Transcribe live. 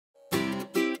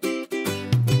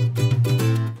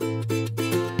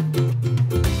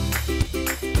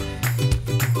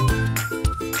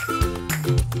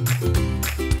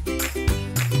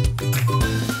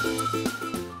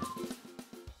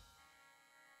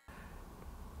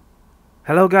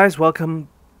Hello guys, welcome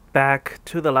back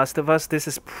to The Last of Us. This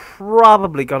is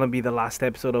probably gonna be the last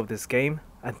episode of this game,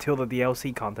 until the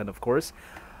DLC content of course.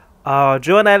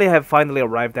 Joe and Ellie have finally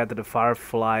arrived at the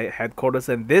Firefly headquarters,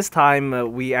 and this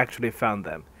time we actually found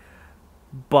them.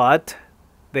 But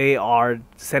they are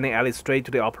sending Ellie straight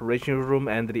to the operation room,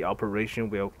 and the operation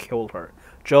will kill her.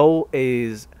 Joe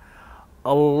is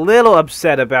a little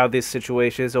upset about this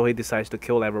situation, so he decides to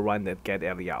kill everyone and get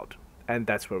Ellie out. And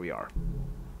that's where we are.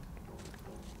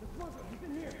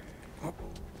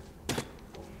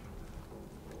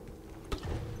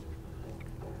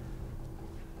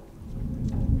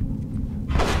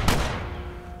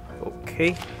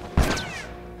 Okay.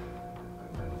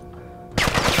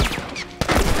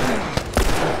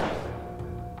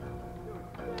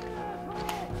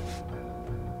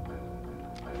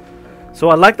 So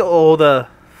I liked all the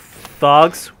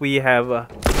thugs we have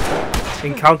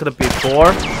encountered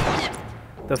before.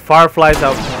 The Fireflies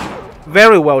are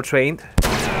very well trained.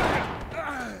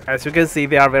 As you can see,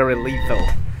 they are very lethal.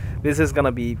 This is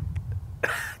gonna be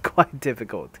quite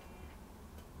difficult.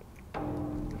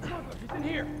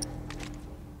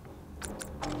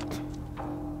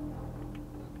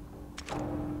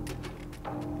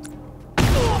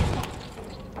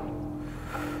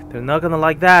 They're not gonna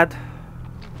like that.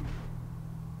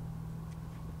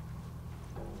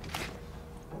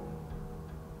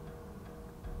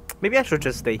 Maybe I should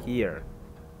just stay here.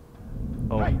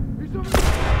 Oh. Hey,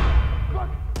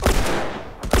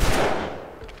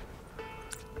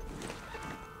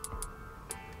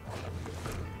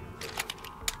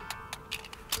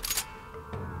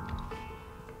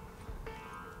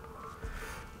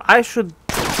 I should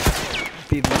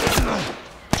be.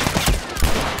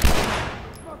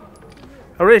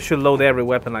 I really should load every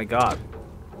weapon I got.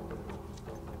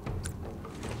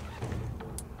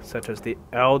 Such as the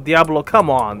El Diablo. Come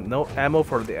on, no ammo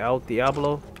for the El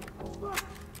Diablo.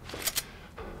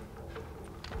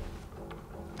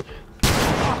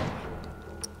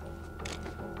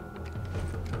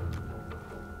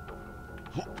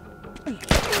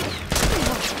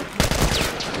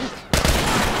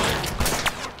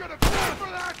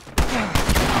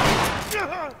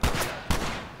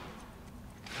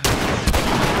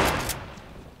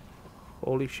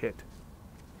 Holy shit.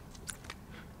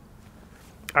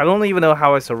 I don't even know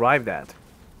how I survived that.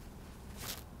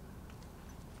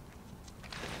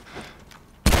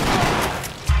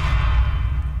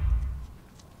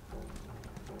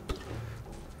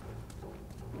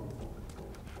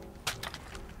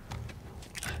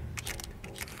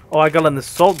 Oh, I got an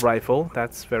assault rifle.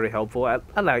 That's very helpful. I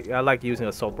like using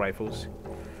assault rifles.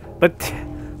 But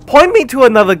point me to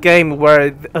another game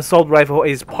where the assault rifle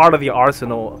is part of the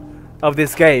arsenal of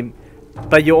this game,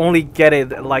 but you only get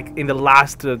it like in the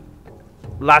last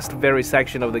very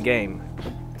section of the game,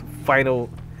 final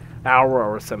hour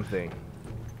or something.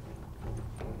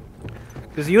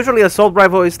 Because usually assault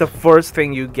rifle is the first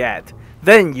thing you get.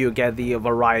 Then you get the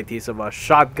varieties of a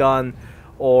shotgun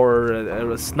or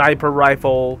a sniper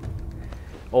rifle,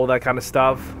 all that kind of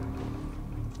stuff.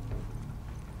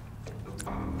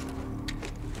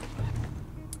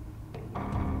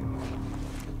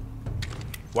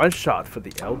 One shot for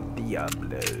the El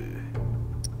Diablo.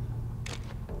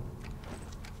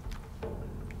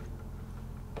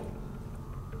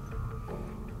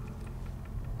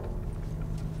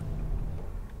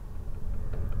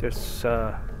 There's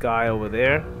a guy over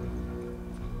there.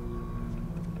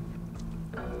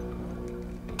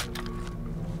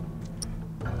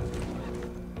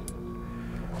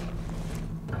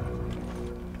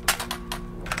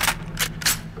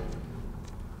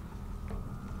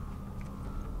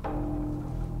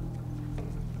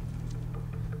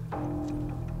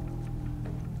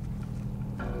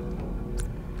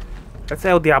 Let's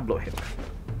El Diablo him.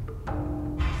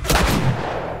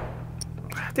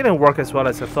 Didn't work as well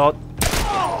as I thought.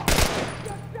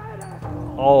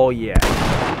 Oh yeah.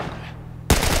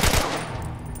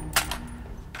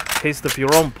 Taste of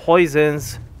your own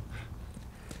poisons.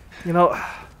 You know,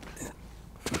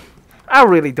 I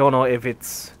really don't know if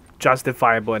it's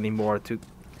justifiable anymore to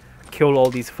kill all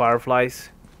these fireflies.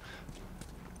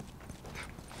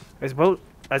 I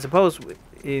suppose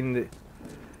in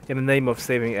the name of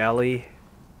saving Ellie,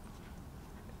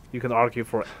 you can argue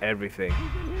for everything.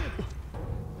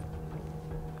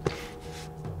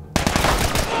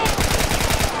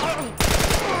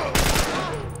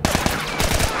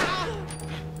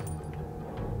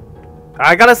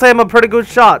 I gotta say I'm a pretty good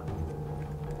shot.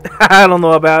 I don't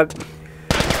know about...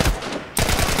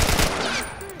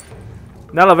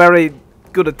 Not a very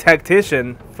good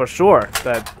tactician, for sure,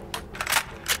 but...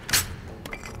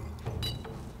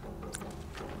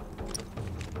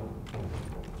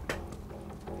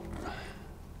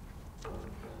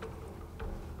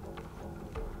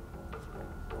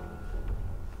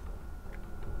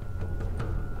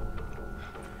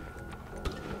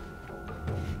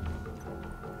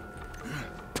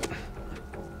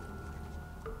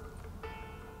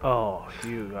 Oh,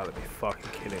 you gotta be fucking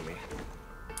kidding me.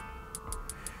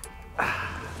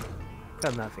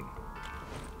 Got nothing.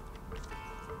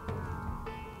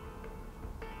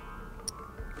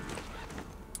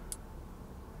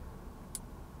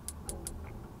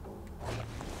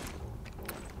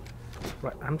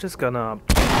 Right, I'm just gonna...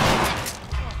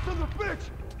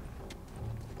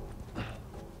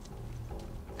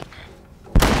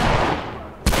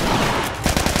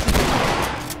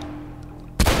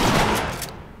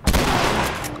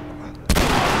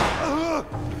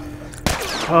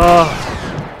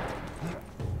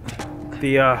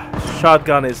 The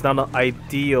shotgun is not an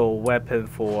ideal weapon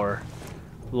for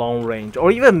long range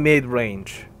or even mid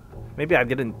range. Maybe I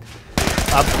didn't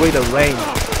upgrade the range.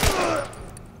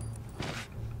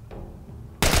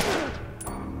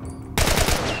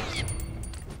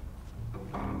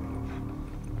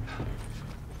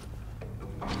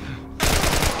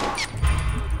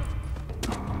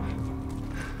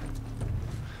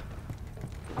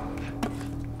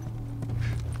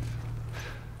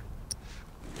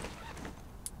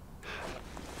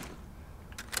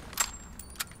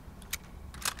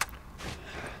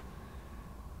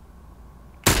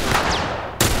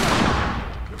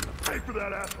 For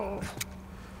that asshole.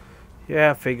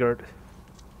 Yeah, figured.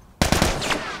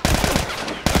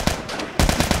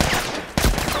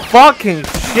 Fucking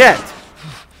shit!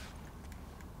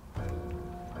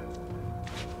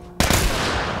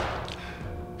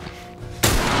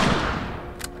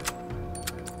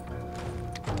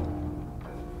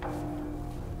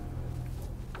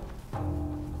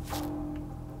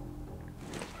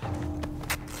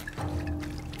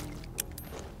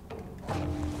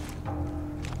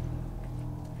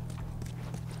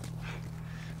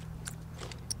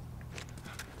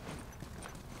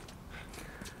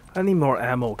 I need more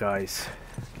ammo, guys.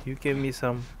 You give me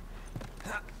some.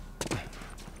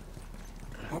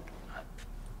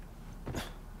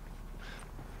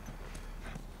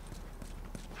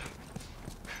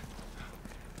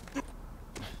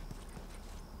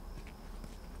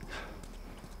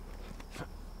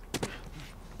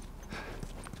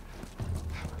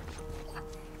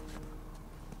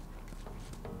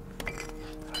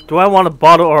 Do I want a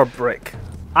bottle or a brick?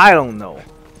 I don't know.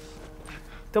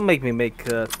 Don't make me make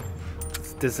a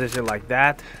decision like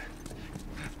that.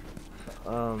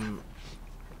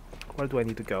 Where do I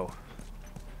need to go?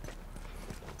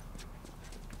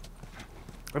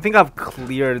 I think I've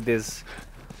cleared this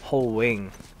whole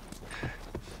wing.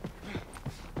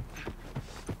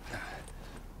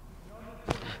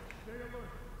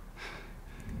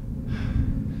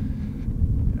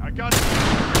 I got it.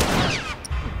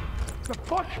 The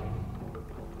fuck?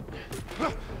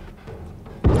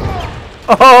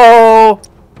 Oh!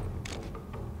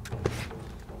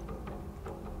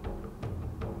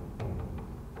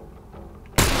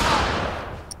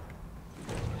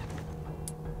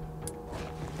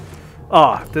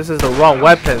 Oh, this is the wrong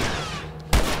weapon.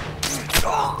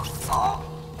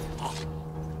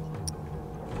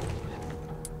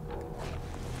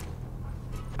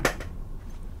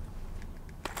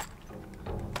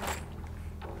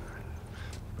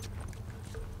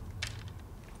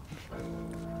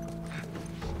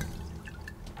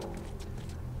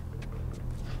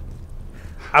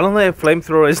 I don't know if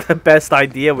flamethrower is the best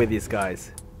idea with these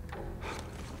guys.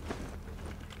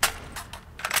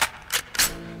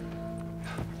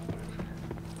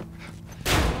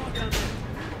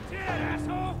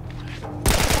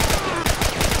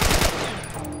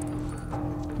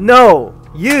 No,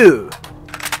 you!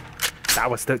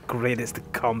 That was the greatest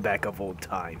comeback of all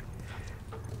time.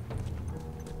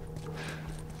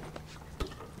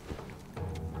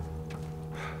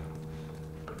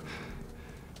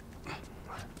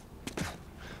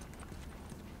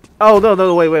 Oh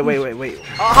no, wait.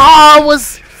 Ah,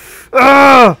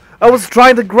 I was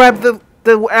trying to grab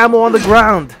the ammo on the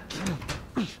ground.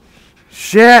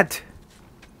 Shit.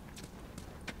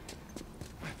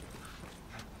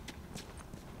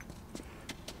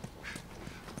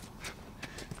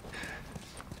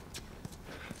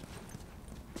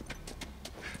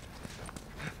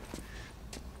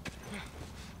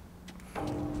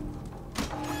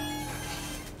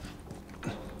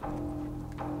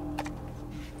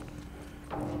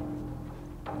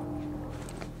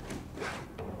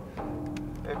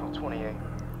 April 28th.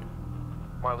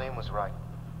 Marlene was right.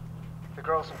 The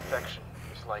girl's infection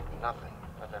is like nothing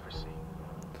I've ever seen.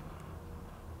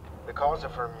 The cause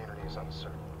of her immunity is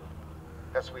uncertain.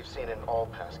 As we've seen in all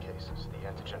past cases, the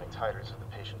antigenic titers of the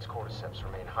patient's cordyceps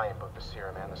remain high in both the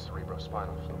serum and the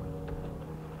cerebrospinal fluid.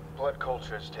 Blood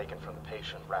cultures taken from the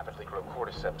patient rapidly grow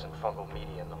cordyceps and fungal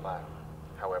media in the lab.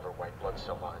 However, white blood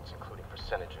cell lines, including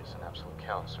percentages and absolute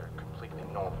counts, are completely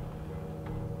normal.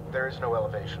 There is no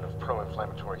elevation of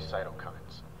pro-inflammatory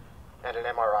cytokines, and an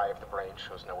MRI of the brain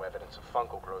shows no evidence of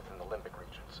fungal growth in the limbic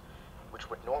regions, which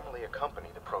would normally accompany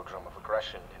the prodrome of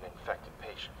aggression in infected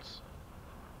patients.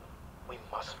 We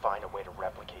must find a way to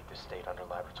replicate this state under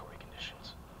laboratory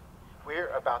conditions. We're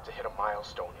about to hit a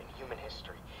milestone in human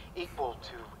history equal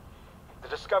to the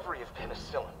discovery of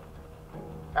penicillin.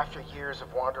 After years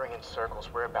of wandering in circles,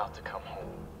 we're about to come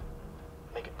home,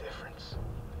 make a difference,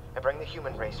 and bring the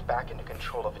human race back into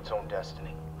control of its own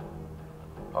destiny.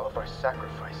 All of our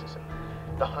sacrifices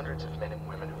and the hundreds of men and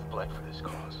women who've bled for this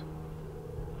cause,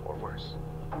 or worse,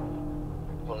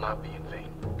 will not be in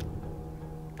vain.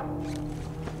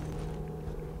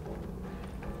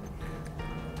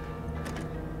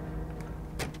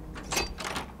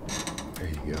 There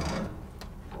you go.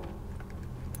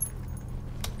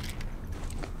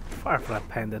 Firefly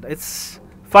pendant. It's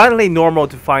finally normal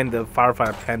to find the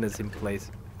firefly pendants in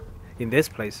this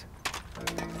place.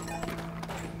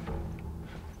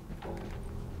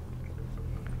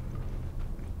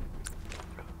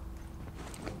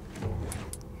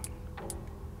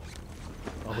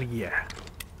 Oh yeah,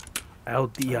 El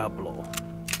Diablo.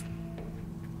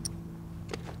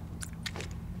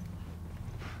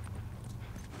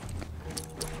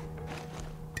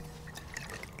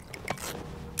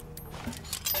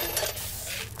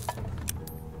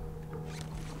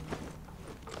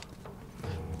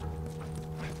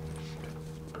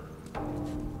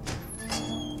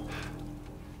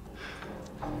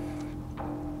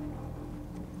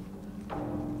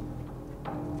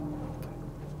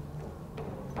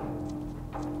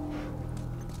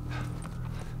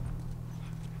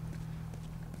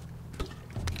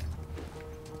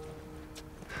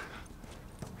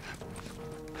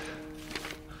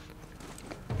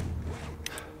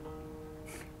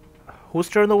 Whose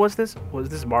journal was this? Was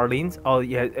this Marlene's? Oh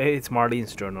yeah, it's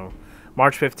Marlene's journal.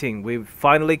 March 15. We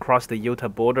finally crossed the Utah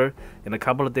border. In a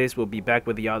couple of days, we'll be back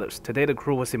with the others. Today, the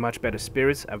crew was in much better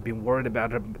spirits. I've been worried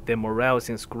about their morale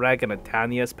since Greg and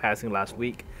Tanya's passing last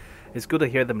week. It's good to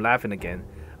hear them laughing again.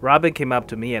 Robin came up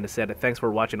to me and said, "Thanks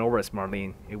for watching over us,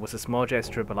 Marlene. It was a small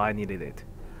gesture, but I needed it."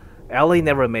 Ellie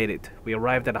never made it. We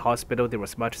arrived at the hospital. There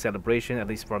was much celebration, at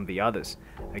least from the others.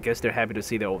 I guess they're happy to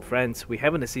see their old friends. We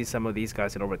haven't seen some of these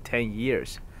guys in over 10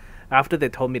 years. After they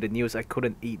told me the news, I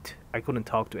couldn't eat. I couldn't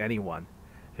talk to anyone.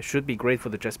 It should be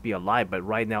grateful to just be alive, but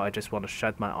right now I just want to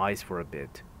shut my eyes for a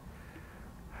bit.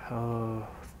 How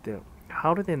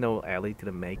do they know Ellie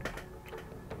didn't make it?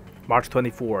 March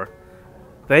 24.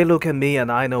 They look at me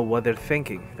and I know what they're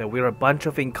thinking, that we're a bunch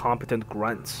of incompetent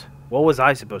grunts. What was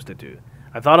I supposed to do?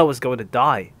 I thought I was going to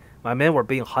die. My men were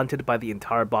being hunted by the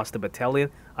entire Boston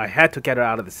battalion. I had to get her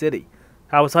out of the city.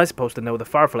 How was I supposed to know the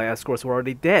Firefly escorts were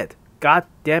already dead? God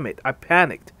damn it, I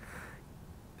panicked.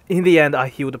 In the end, I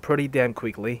healed pretty damn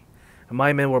quickly.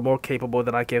 My men were more capable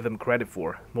than I gave them credit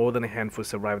for. More than a handful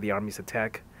survived the army's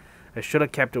attack. I should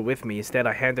have kept her with me. Instead,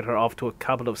 I handed her off to a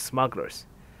couple of smugglers.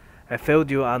 I failed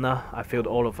you, Anna. I failed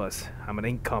all of us. I'm an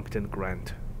incompetent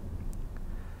grunt.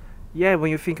 Yeah,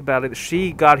 when you think about it,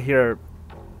 she got here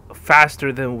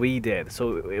faster than we did,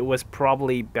 so it was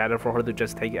probably better for her to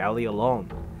just take Ellie alone.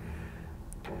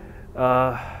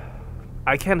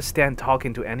 I can't stand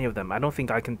talking to any of them. I don't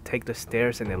think I can take the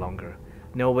stairs any longer.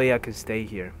 No way I can stay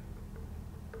here.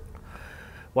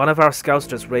 One of our scouts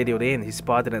just radioed in. He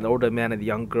spotted an older man and a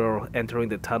young girl entering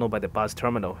the tunnel by the bus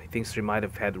terminal. He thinks she might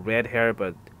have had red hair,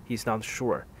 but he's not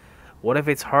sure. What if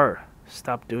it's her?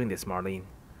 Stop doing this, Marlene.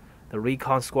 The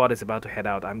recon squad is about to head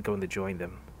out. I'm going to join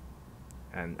them.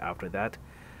 And after that,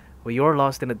 when you're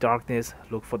lost in the darkness,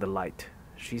 look for the light.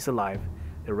 She's alive.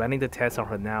 They're running the tests on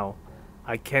her now.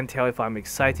 I can't tell if I'm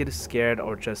excited, scared,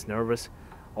 or just nervous.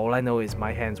 All I know is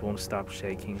my hands won't stop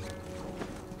shaking.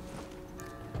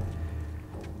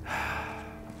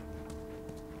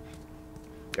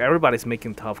 Everybody's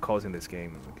making tough calls in this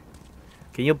game.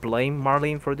 Can you blame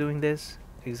Marlene for doing this?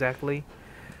 Exactly?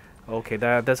 Okay,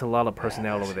 that's a lot of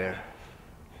personnel over there.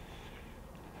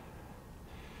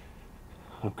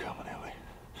 I'm coming, Ellie.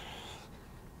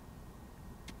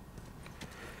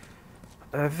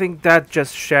 I think that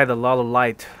just shed a lot of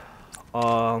light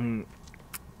on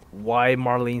why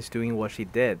Marlene's doing what she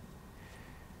did.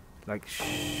 Like,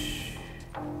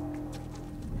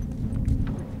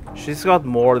 she's got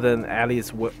more than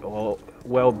Ellie's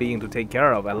well-being to take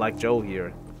care of, unlike Joe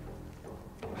here.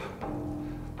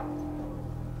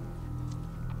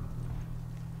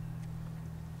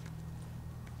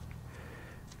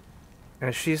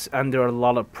 And she's under a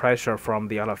lot of pressure from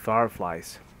the other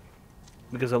Fireflies.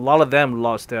 Because a lot of them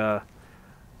lost their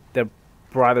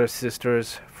brothers,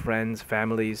 sisters, friends,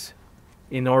 families,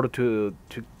 in order to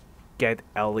get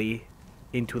Ellie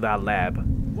into that lab.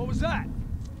 What was that?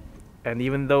 And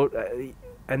even though,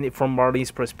 and from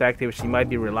Marlene's perspective, she might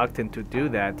be reluctant to do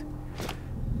that.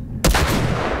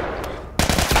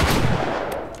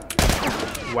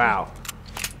 Wow,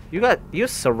 you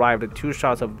survived the 2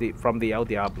 shots from the El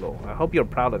Diablo. I hope you're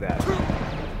proud of that.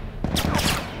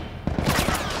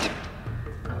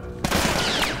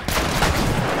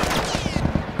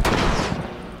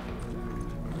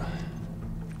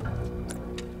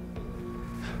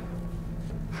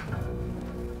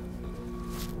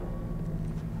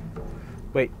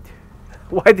 Wait,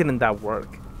 why didn't that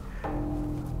work?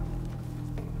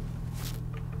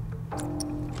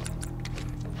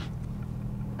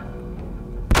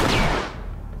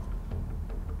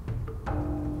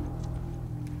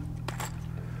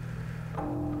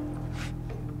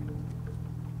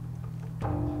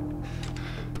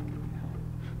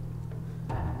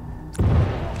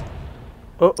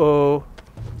 Uh-oh.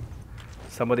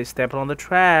 Somebody stepped on the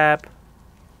trap.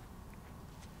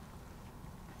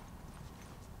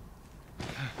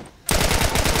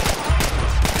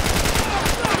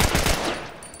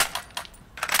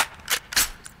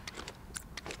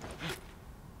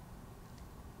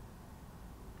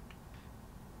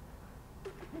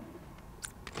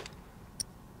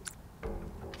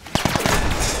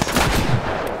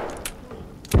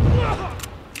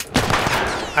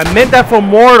 I meant that for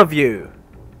more of you.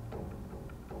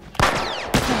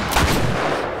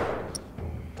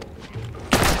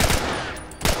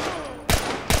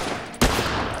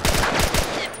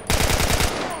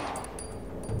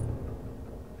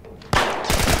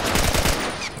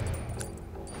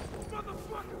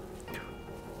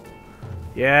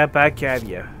 Yeah, back at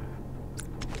ya.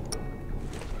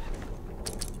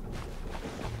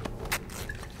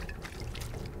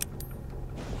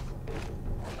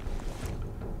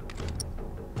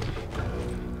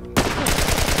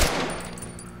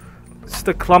 It's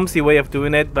the clumsy way of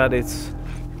doing it, but it's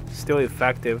still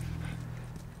effective.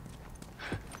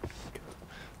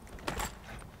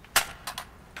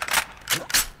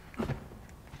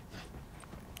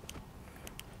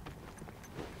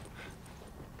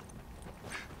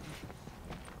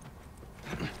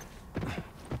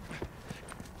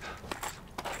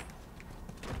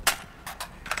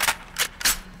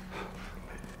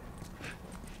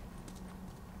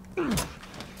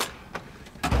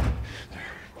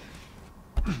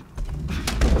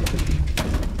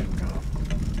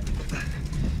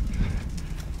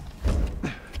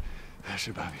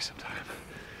 Should buy me some time.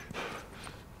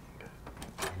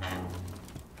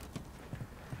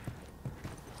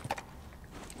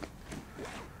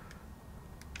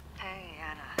 Hey,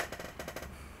 Anna.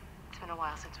 It's been a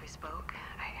while since we spoke.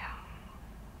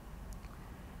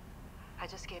 I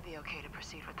just gave the okay to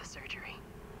proceed with the surgery.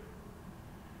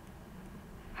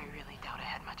 I really doubt I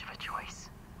had much of a choice.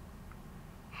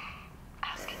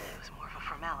 Asking me was more of a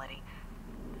formality.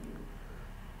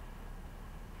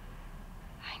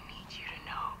 I need you to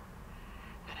know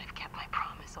that I've kept my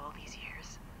promise all these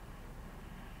years.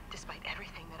 Despite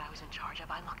everything that I was in charge of,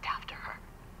 I looked after her.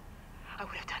 I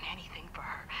would have done anything for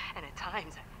her, and at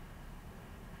times...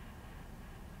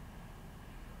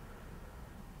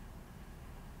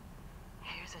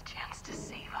 Here's a chance to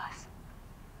save us.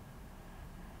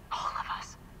 All of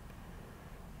us.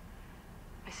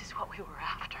 This is what we were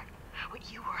after.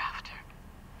 What you were after.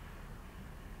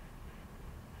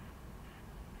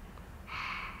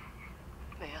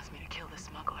 They asked me to kill the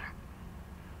smuggler.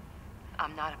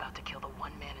 I'm not about to kill the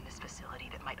one man in this facility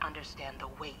that might understand the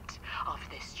weight of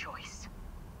this choice.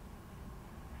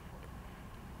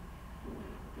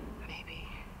 Maybe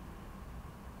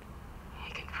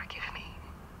he can forgive me.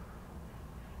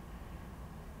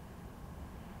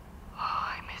 Oh,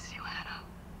 I miss you, Anna.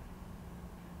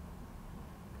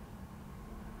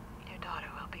 Your daughter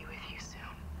will be with you soon.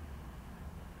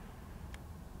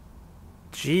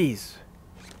 Jeez.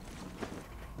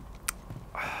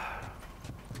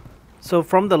 So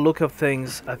from the look of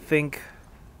things, I think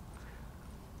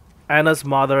Anna's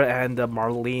mother and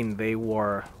Marlene, they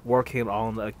were working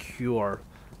on a cure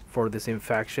for this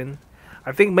infection.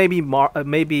 I think maybe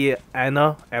maybe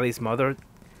Anna, Ellie's mother,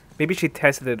 maybe she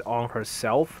tested it on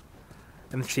herself,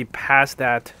 and she passed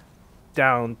that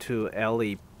down to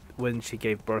Ellie when she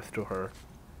gave birth to her.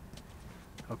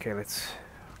 Okay, let's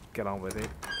get on with it.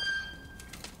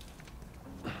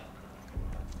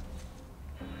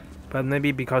 But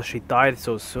maybe because she died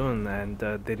so soon and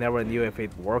they never knew if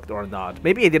it worked or not.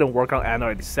 Maybe it didn't work on Anna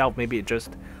itself. Maybe it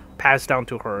just passed down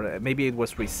to her. Maybe it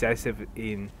was recessive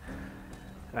in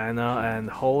Anna. And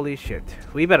holy shit,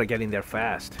 we better get in there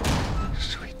fast.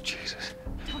 Sweet Jesus.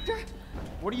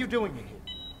 What are you doing here?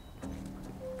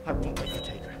 I won't let you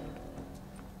take her.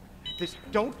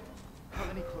 Don't come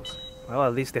any closer. Well,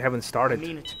 at least they haven't I started.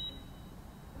 mean it.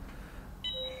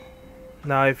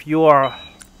 Now, if you are,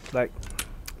 like,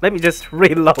 let me just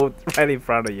reload right in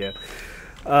front of you.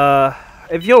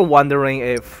 If you're wondering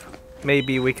if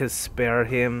maybe we could spare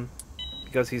him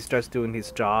because he's just doing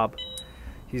his job,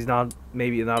 he's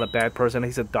maybe not a bad person,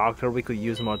 he's a doctor, we could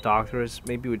use more doctors,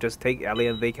 maybe we just take Ellie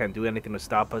and they can't do anything to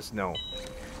stop us. No.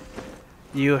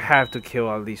 You have to kill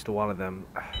at least one of them.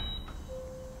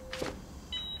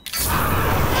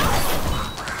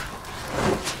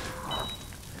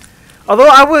 Although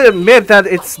I will admit that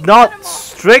it's not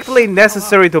strictly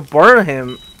necessary to burn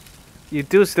him, you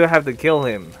do still have to kill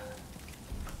him.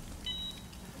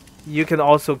 You can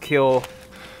also kill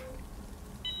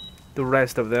the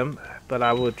rest of them, but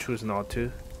I would choose not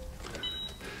to.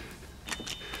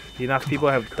 Enough people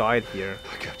have died here.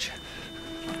 I got you.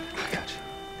 I got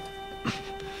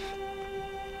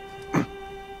you.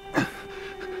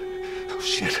 Oh,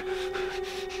 shit.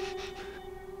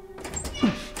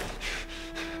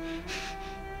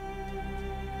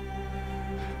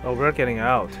 Oh, we're getting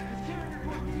out.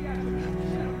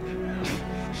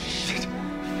 Shit.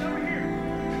 I'm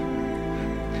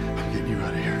getting you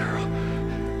out of here, girl.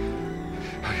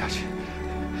 I got you.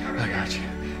 I got you.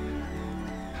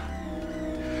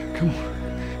 Come on.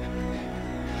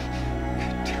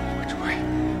 God damn, which way?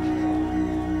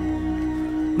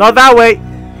 Not that way!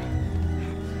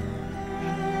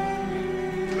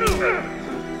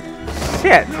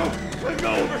 Shit! Let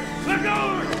go! Let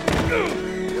go!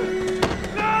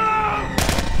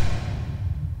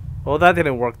 Well, that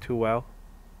didn't work too well.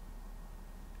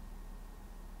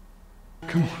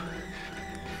 Come on.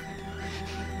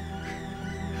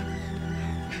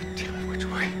 God damn it, which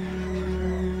way?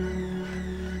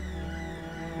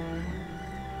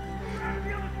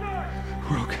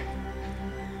 We're okay.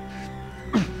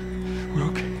 We're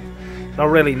okay. Not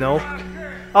really, no.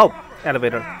 Oh,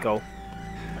 elevator, go.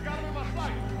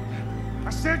 I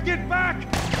said get back!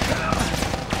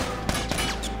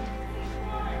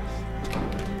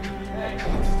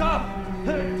 Stop!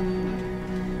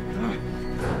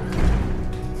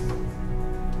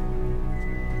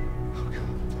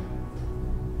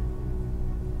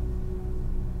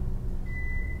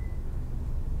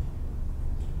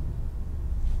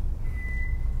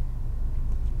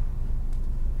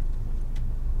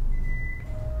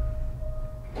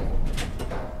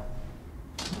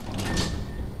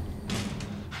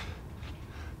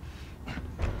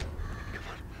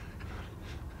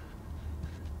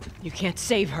 You can't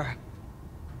save her.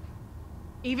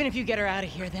 Even if you get her out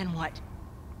of here, then what?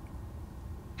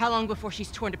 How long before she's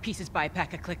torn to pieces by a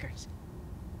pack of clickers?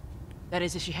 That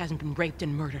is, if she hasn't been raped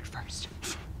and murdered first.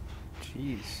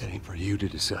 Jeez. It ain't for you to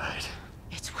decide.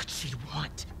 It's what she'd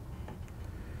want.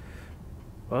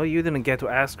 Well, you didn't get to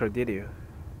ask her, did you?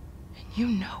 And you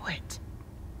know it.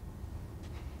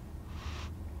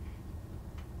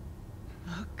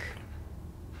 Look.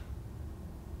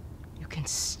 You can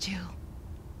still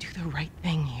do the right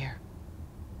thing here.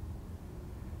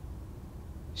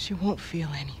 She won't feel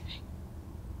anything.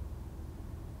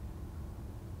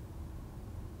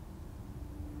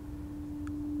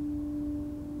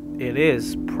 It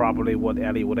is probably what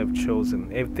Ellie would have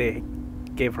chosen if they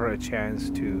gave her a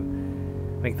chance to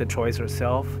make the choice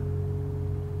herself.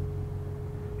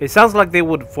 It sounds like they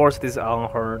would force this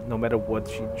on her no matter what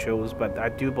she chose, but I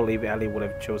do believe Ellie would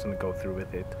have chosen to go through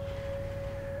with it.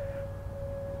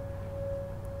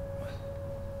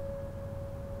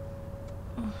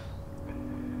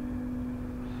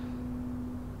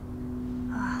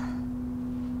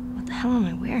 What the hell am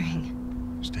I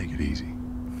wearing? Just take it easy.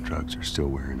 Drugs are still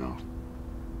wearing off.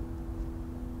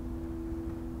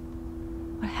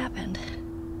 What happened?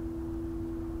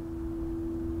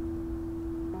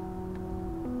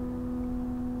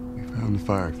 We found the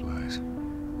fireflies.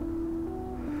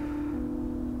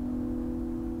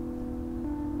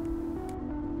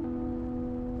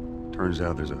 Turns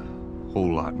out there's a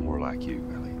whole lot more like you,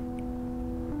 Ellie.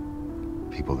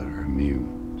 People that are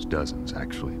immune. There's dozens,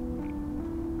 actually.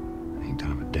 Ain't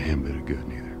done 'em a damn bit of good,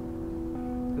 neither.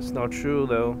 It's not true,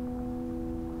 though.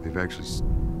 They've actually...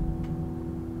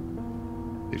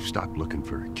 They've stopped looking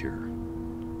for a cure.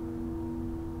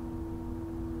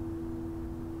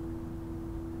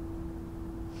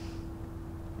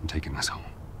 I'm taking us home.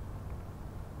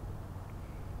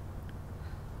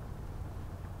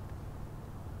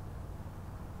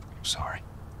 I'm sorry.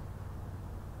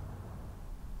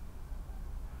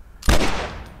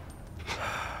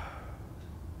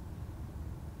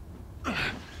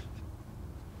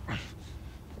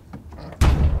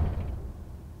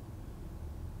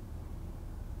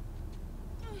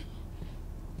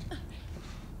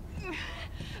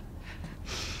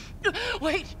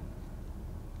 Wait!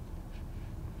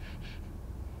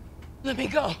 Let me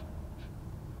go.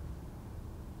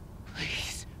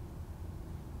 Please.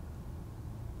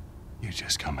 You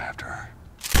just come after her.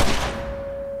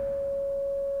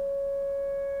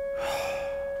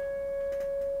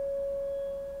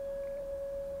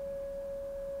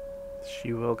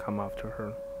 She will come after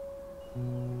her.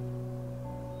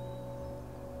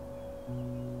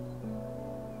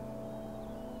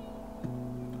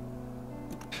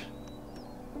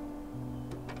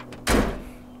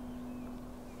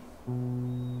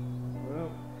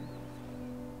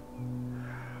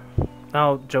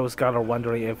 Now Joe's got her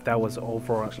wondering if that was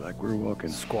over Looks like we're walking.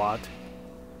 squad.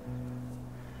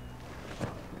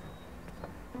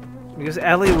 Because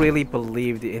Ellie really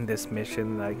believed in this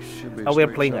mission. Like, Should be a oh, we're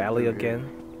straight playing shot Ellie through here. again.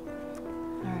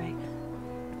 Alright.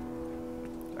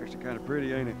 Actually kind of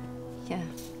pretty, ain't it? Yeah.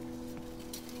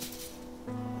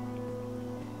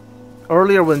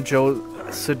 Earlier when Joe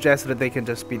suggested that they can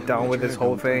just be done with this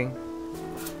whole thing,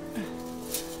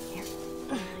 Here.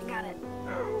 I got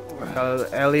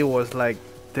it. Ellie was like,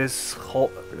 this whole,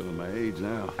 Feeling my age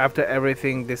now. after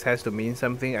everything, this has to mean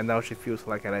something, and now she feels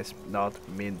like it has not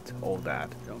meant all that.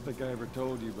 Don't think I ever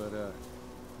told you, but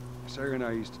Sarah and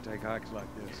I used to take hikes like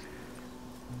this.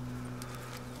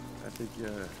 I think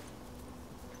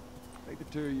the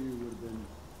two of you would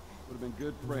have been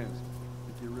good friends.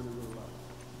 I think you really would have.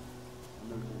 I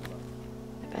know you would have.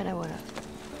 I bet I would've.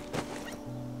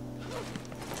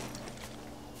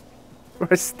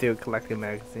 We're still collecting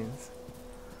magazines.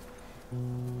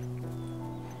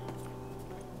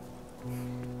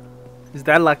 Is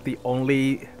that like the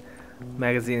only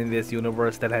magazine in this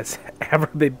universe that has ever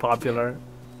been popular?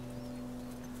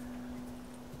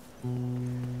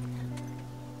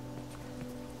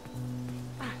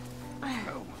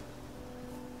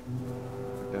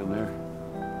 Down there.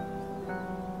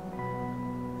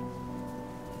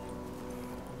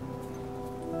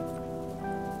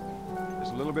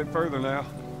 Just a little bit further now.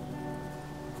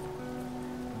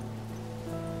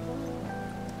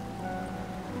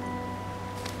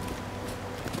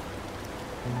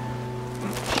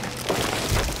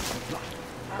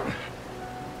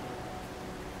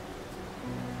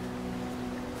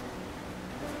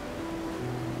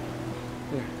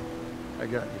 Here, I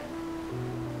got you.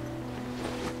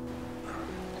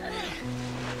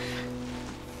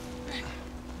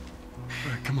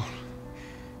 All right, come on.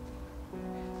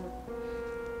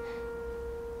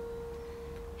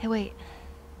 Hey, wait.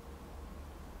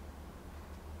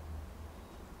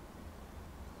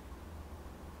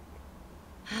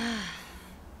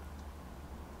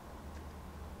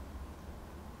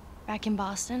 Back in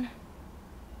Boston?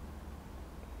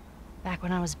 Back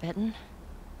when I was bitten?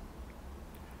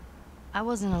 I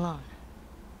wasn't alone.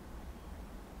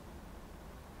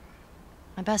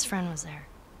 My best friend was there.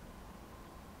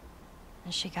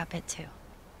 And she got bit too.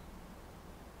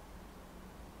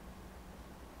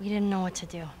 We didn't know what to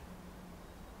do.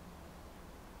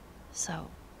 So...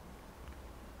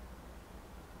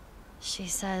 she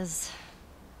says...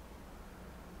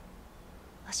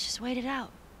 let's just wait it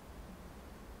out.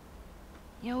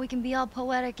 You know, we can be all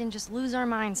poetic and just lose our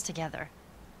minds together.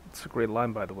 It's a great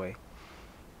line, by the way.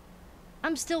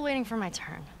 I'm still waiting for my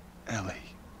turn. Ellie.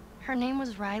 Her name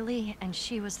was Riley, and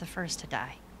she was the first to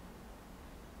die.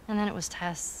 And then it was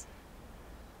Tess.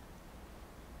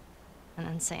 And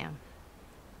then Sam.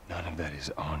 None of that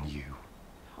is on you.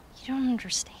 You don't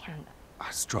understand. I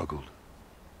struggled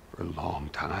for a long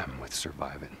time with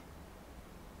surviving.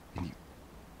 And you...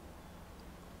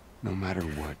 no matter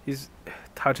what, He's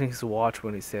touching his watch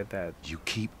when he said that. you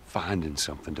keep finding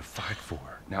something to fight for.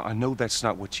 Now, I know that's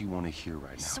not what you want to hear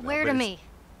right now. Swear Val, to but it's- me.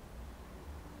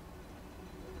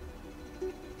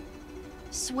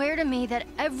 Swear to me that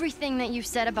everything that you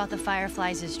said about the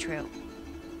Fireflies is true.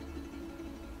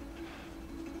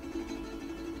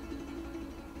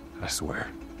 I swear.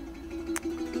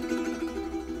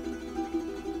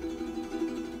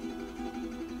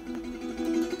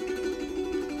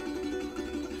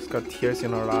 She's got tears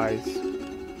in her eyes.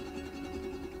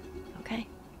 Okay?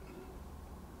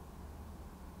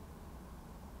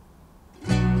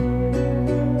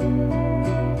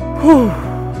 Whew.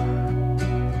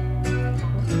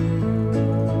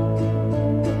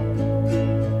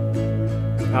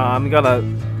 I'm gonna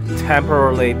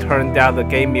temporarily turn down the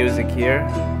game music here.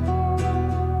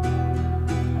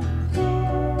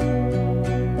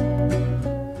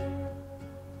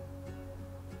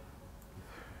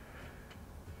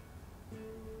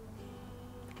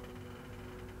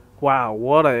 Wow,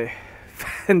 what a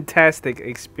fantastic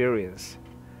experience.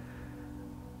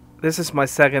 This is my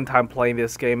second time playing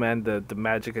this game and the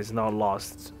magic is not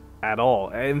lost at all.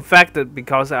 In fact,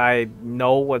 because I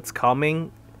know what's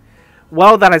coming,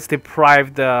 well, that has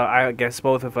deprived, I guess,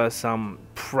 both of us some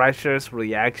precious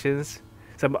reactions,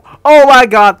 some "oh my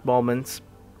god" moments.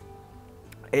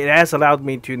 It has allowed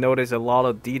me to notice a lot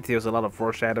of details, a lot of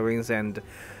foreshadowings, and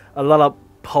a lot of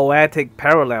poetic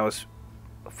parallels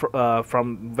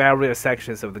from various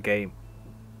sections of the game.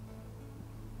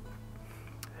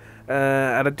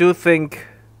 And I do think,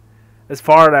 as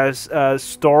far as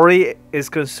story is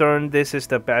concerned, this is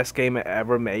the best game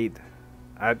ever made.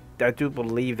 I do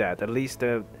believe that, at least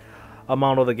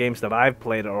among all the games that I've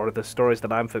played or the stories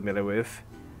that I'm familiar with.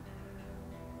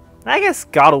 I guess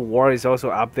God of War is also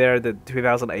up there, the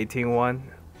 2018 one.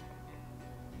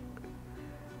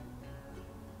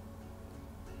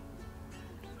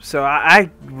 So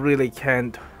I really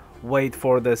can't wait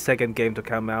for the second game to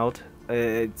come out.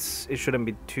 It shouldn't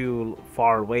be too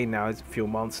far away now. It's a few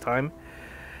months time,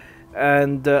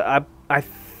 and I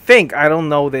think, I don't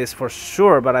know this for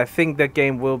sure, but I think the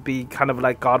game will be kind of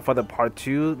like Godfather Part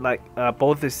 2, like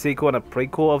both a sequel and a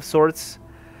prequel of sorts.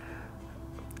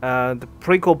 The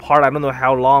prequel part, I don't know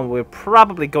how long. We're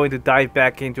probably going to dive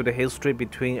back into the history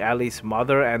between Ellie's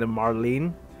mother and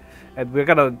Marlene, and we're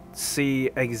gonna see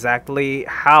exactly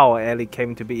how Ellie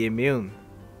came to be immune.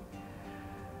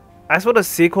 As for the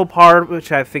sequel part,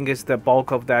 which I think is the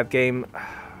bulk of that game,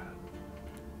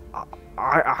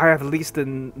 I at least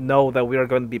know that we are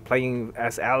going to be playing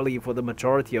as Ellie for the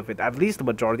majority of it, at least the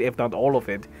majority, if not all of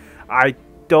it. I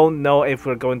don't know if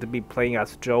we're going to be playing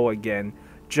as Joe again.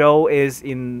 Joe is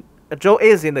in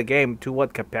the game. To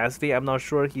what capacity, I'm not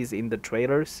sure. He's in the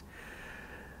trailers.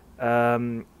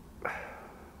 Well,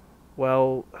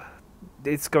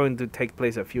 it's going to take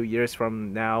place a few years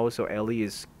from now, so Ellie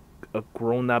is a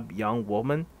grown-up young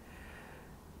woman,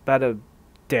 but a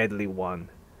deadly one.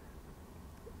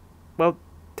 Well,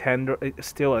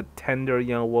 still a tender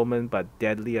young woman, but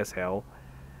deadly as hell.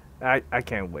 I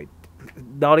can't wait.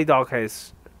 Naughty Dog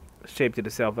has shaped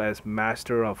itself as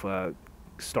master of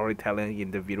storytelling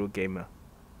in the video game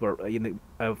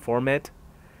format,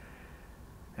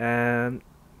 and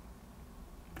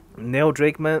Neil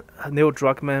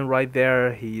Druckmann right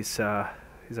there. He's a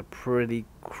pretty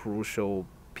crucial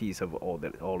piece of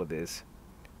all of this.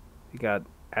 You got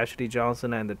Ashley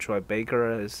Johnson and Troy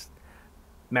Baker as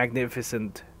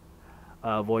magnificent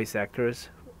voice actors.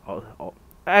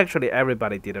 Actually,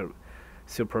 everybody did a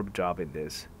superb job in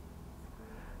this.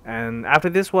 And after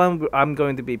this one, I'm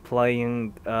going to be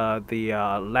playing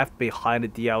the Left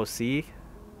Behind DLC,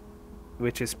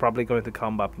 which is probably going to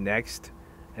come up next,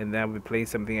 and then we'll be playing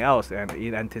something else, and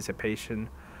in anticipation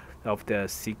of the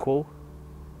sequel.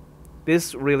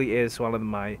 This really is one of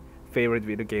my favorite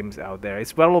video games out there.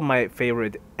 It's one of my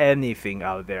favorite anything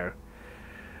out there.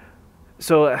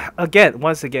 So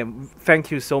once again, thank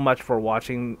you so much for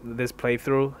watching this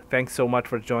playthrough. Thanks so much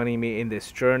for joining me in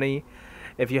this journey.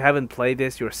 If you haven't played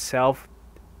this yourself,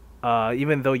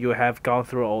 even though you have gone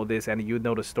through all this and you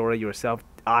know the story yourself,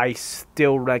 I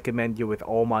still recommend you with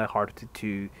all my heart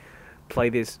to play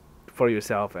this for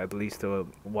yourself at least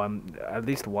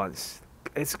once.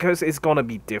 It's because it's gonna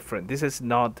be different. This is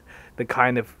not the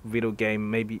kind of video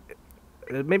game. Maybe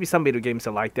some video games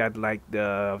are like that, like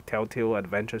the Telltale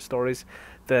adventure stories,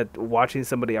 that watching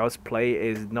somebody else play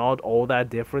is not all that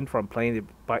different from playing it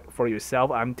for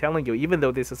yourself. I'm telling you, even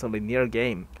though this is a linear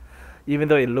game, even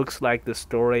though it looks like the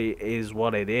story is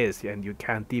what it is and you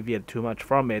can't deviate too much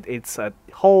from it, it's a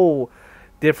whole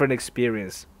different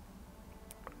experience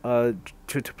to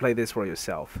play this for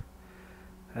yourself.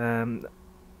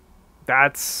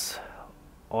 That's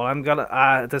all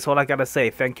that's all I gotta say.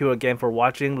 Thank you again for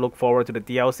watching. Look forward to the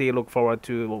DLC. Look forward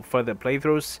to further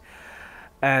playthroughs.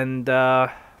 And I'm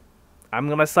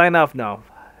gonna sign off now.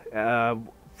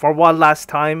 For one last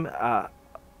time,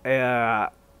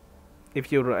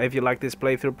 if you like this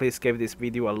playthrough, please give this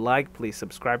video a like. Please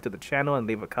subscribe to the channel and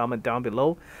leave a comment down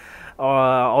below.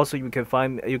 Also, you can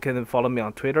follow me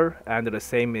on Twitter under the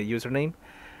same username.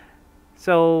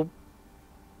 So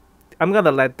I'm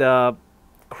gonna let the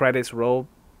credits roll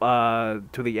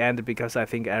to the end, because I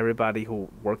think everybody who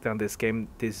worked on this game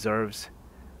deserves.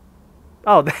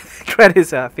 Oh, the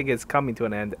credits, I think it's coming to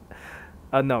an end.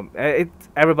 No,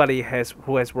 everybody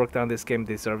who has worked on this game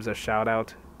deserves a shout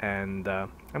out, and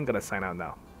I'm gonna sign out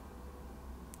now.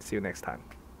 See you next time.